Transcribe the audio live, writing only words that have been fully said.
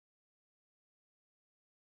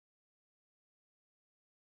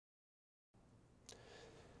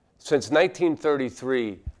Since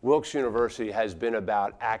 1933, Wilkes University has been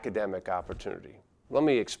about academic opportunity. Let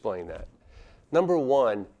me explain that. Number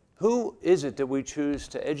one, who is it that we choose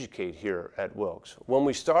to educate here at Wilkes? When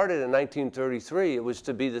we started in 1933, it was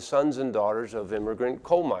to be the sons and daughters of immigrant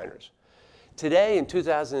coal miners. Today, in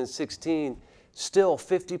 2016, still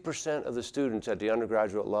 50% of the students at the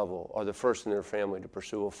undergraduate level are the first in their family to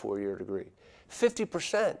pursue a four-year degree.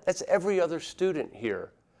 50%, that's every other student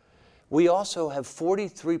here. We also have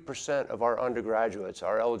 43% of our undergraduates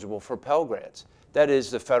are eligible for Pell Grants. That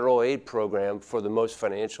is the federal aid program for the most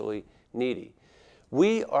financially needy.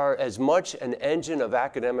 We are as much an engine of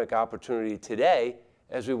academic opportunity today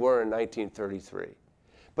as we were in 1933.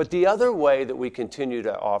 But the other way that we continue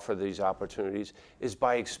to offer these opportunities is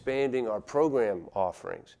by expanding our program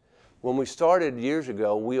offerings. When we started years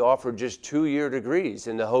ago, we offered just two-year degrees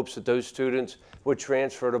in the hopes that those students would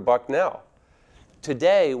transfer to Bucknell.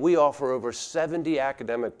 Today, we offer over 70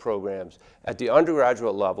 academic programs at the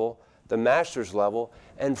undergraduate level, the master's level,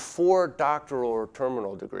 and 4 doctoral or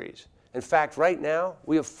terminal degrees. In fact, right now,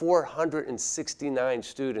 we have 469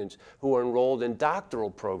 students who are enrolled in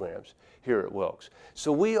doctoral programs here at Wilkes.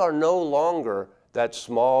 So we are no longer that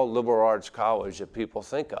small liberal arts college that people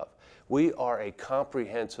think of. We are a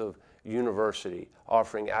comprehensive university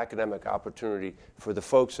offering academic opportunity for the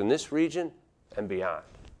folks in this region and beyond.